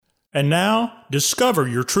And now, discover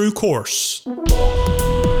your true course.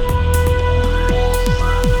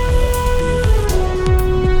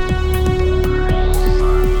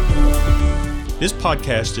 This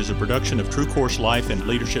podcast is a production of True Course Life and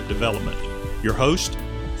Leadership Development. Your host,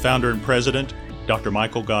 founder and president, Dr.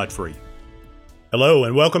 Michael Godfrey. Hello,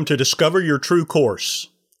 and welcome to Discover Your True Course.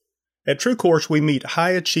 At True Course, we meet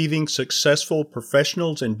high-achieving, successful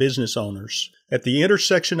professionals and business owners at the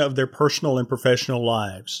intersection of their personal and professional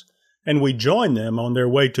lives, and we join them on their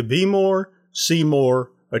way to be more, see more,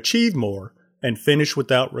 achieve more, and finish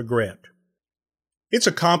without regret. It's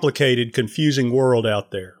a complicated, confusing world out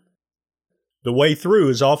there. The way through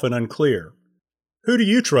is often unclear. Who do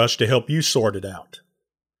you trust to help you sort it out?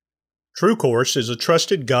 True Course is a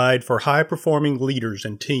trusted guide for high-performing leaders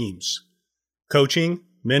and teams. Coaching,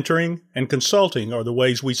 mentoring, and consulting are the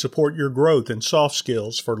ways we support your growth in soft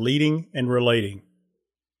skills for leading and relating.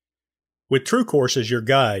 With True Course as your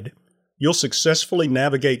guide, you'll successfully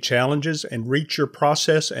navigate challenges and reach your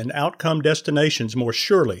process and outcome destinations more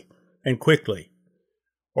surely and quickly.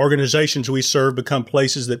 Organizations we serve become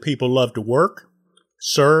places that people love to work,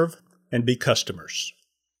 serve, and be customers.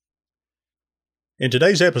 In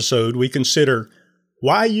today's episode, we consider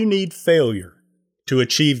why you need failure to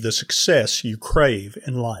achieve the success you crave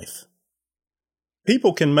in life.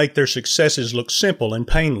 People can make their successes look simple and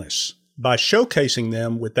painless by showcasing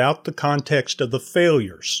them without the context of the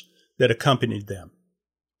failures that accompanied them.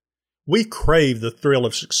 We crave the thrill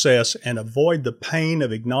of success and avoid the pain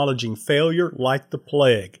of acknowledging failure like the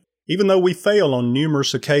plague, even though we fail on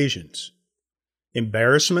numerous occasions.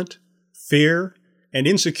 Embarrassment, fear, and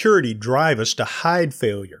insecurity drive us to hide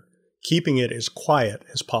failure, keeping it as quiet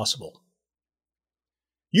as possible.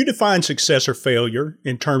 You define success or failure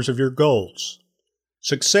in terms of your goals.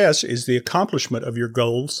 Success is the accomplishment of your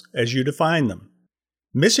goals as you define them.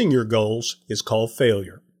 Missing your goals is called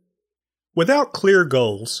failure. Without clear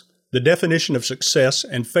goals, the definition of success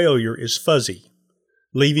and failure is fuzzy,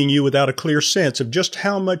 leaving you without a clear sense of just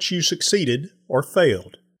how much you succeeded or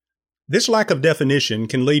failed. This lack of definition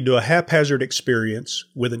can lead to a haphazard experience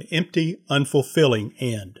with an empty, unfulfilling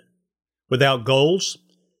end. Without goals,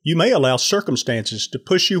 you may allow circumstances to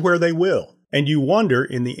push you where they will, and you wonder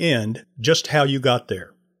in the end just how you got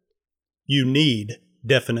there. You need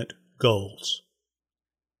definite goals.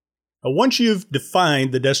 Once you've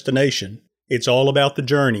defined the destination, it's all about the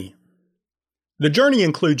journey. The journey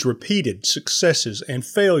includes repeated successes and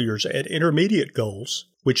failures at intermediate goals,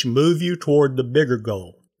 which move you toward the bigger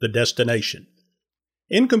goal, the destination.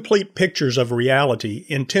 Incomplete pictures of reality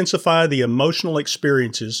intensify the emotional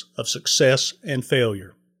experiences of success and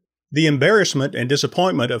failure. The embarrassment and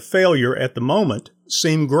disappointment of failure at the moment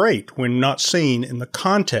seem great when not seen in the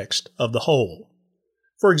context of the whole.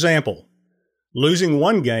 For example, losing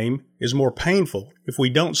one game is more painful if we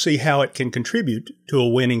don't see how it can contribute to a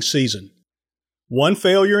winning season. One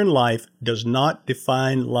failure in life does not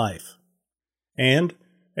define life. And,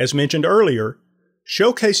 as mentioned earlier,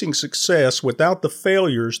 showcasing success without the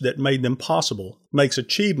failures that made them possible makes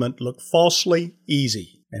achievement look falsely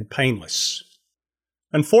easy and painless.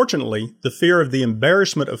 Unfortunately, the fear of the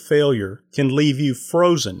embarrassment of failure can leave you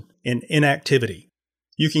frozen in inactivity.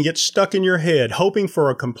 You can get stuck in your head hoping for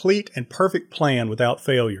a complete and perfect plan without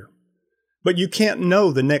failure. But you can't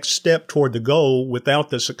know the next step toward the goal without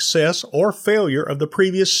the success or failure of the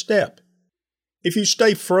previous step. If you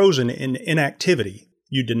stay frozen in inactivity,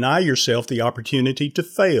 you deny yourself the opportunity to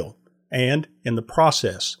fail and, in the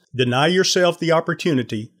process, deny yourself the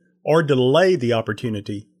opportunity or delay the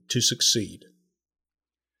opportunity to succeed.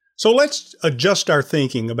 So let's adjust our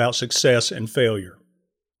thinking about success and failure.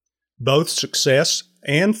 Both success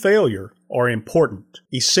and failure are important,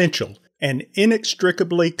 essential, and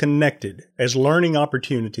inextricably connected as learning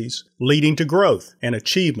opportunities leading to growth and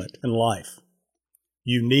achievement in life.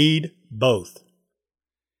 You need both.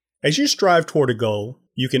 As you strive toward a goal,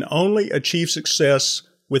 you can only achieve success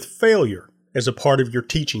with failure as a part of your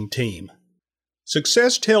teaching team.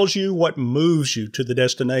 Success tells you what moves you to the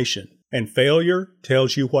destination, and failure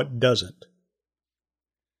tells you what doesn't.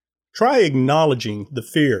 Try acknowledging the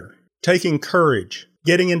fear, taking courage,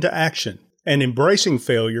 getting into action, and embracing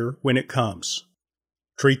failure when it comes.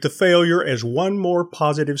 Treat the failure as one more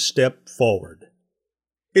positive step forward.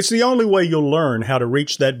 It's the only way you'll learn how to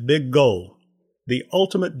reach that big goal, the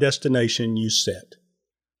ultimate destination you set.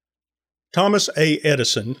 Thomas A.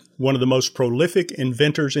 Edison, one of the most prolific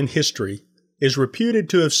inventors in history, is reputed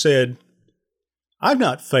to have said, "I've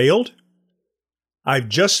not failed. I've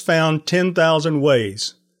just found 10,000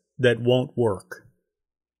 ways that won't work."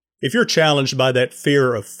 If you're challenged by that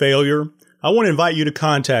fear of failure, I want to invite you to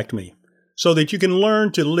contact me so that you can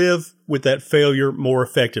learn to live with that failure more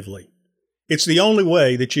effectively. It's the only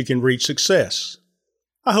way that you can reach success.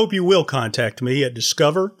 I hope you will contact me at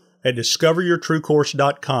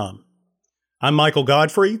discoveryourtruecourse.com. I'm Michael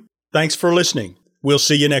Godfrey. Thanks for listening. We'll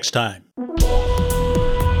see you next time.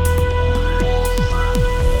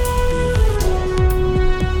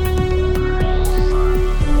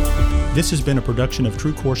 This has been a production of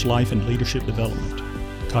True Course Life and Leadership Development.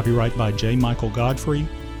 Copyright by J. Michael Godfrey.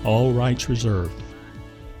 All rights reserved.